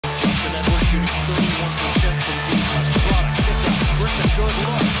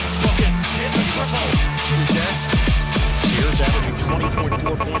Here's averaging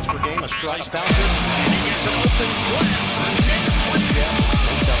 20.4 points per game, a strike bouncer. He gets an open slam.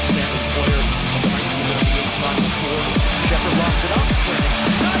 Most outstanding player of the 1998 Final Four. Shepard locks it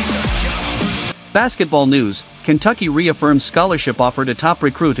up. Basketball news: Kentucky reaffirms scholarship offer to top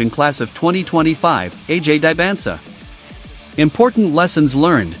recruit in class of 2025, AJ Dybantsa. Important lessons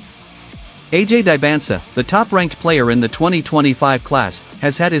learned. AJ Dybantsa, the top-ranked player in the 2025 class,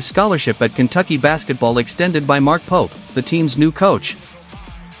 has had his scholarship at Kentucky basketball extended by Mark Pope, the team's new coach.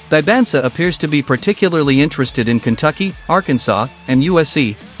 Dybantsa appears to be particularly interested in Kentucky, Arkansas, and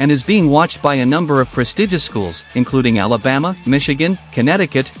USC, and is being watched by a number of prestigious schools, including Alabama, Michigan,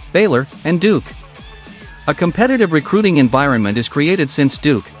 Connecticut, Baylor, and Duke. A competitive recruiting environment is created since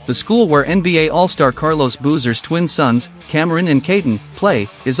Duke, the school where NBA All-Star Carlos Boozer's twin sons, Cameron and Caden, play,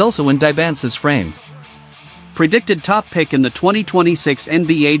 is also in Dybantsa's frame. Predicted top pick in the 2026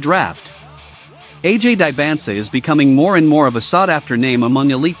 NBA Draft. AJ Dybantsa is becoming more and more of a sought-after name among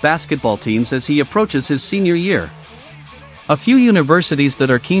elite basketball teams as he approaches his senior year. A few universities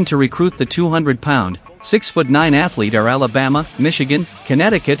that are keen to recruit the 200-pound, 6'9" athlete are Alabama, Michigan,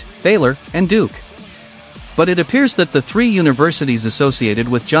 Connecticut, Baylor, and Duke. But it appears that the three universities associated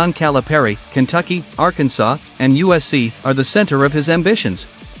with John Calipari, Kentucky, Arkansas, and USC, are the center of his ambitions.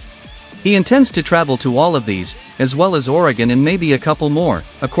 He intends to travel to all of these, as well as Oregon and maybe a couple more,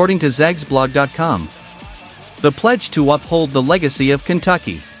 according to zagsblog.com. The pledge to uphold the legacy of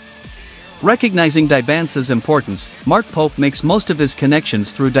Kentucky. Recognizing Dybantsa's importance, Mark Pope makes most of his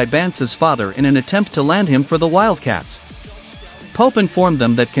connections through Dybantsa's father in an attempt to land him for the Wildcats. Pope informed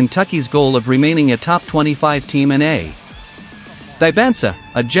them that Kentucky's goal of remaining a top 25 team in A. Dybantsa,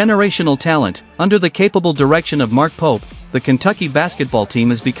 a generational talent, under the capable direction of Mark Pope, the Kentucky basketball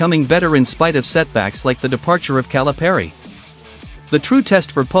team is becoming better in spite of setbacks like the departure of Calipari. The true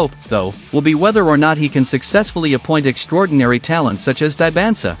test for Pope, though, will be whether or not he can successfully appoint extraordinary talent such as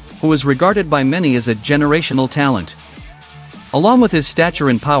Dybantsa, who is regarded by many as a generational talent. Along with his stature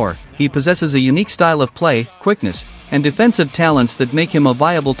and power, he possesses a unique style of play, quickness, and defensive talents that make him a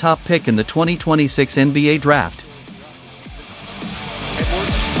viable top pick in the 2026 NBA Draft.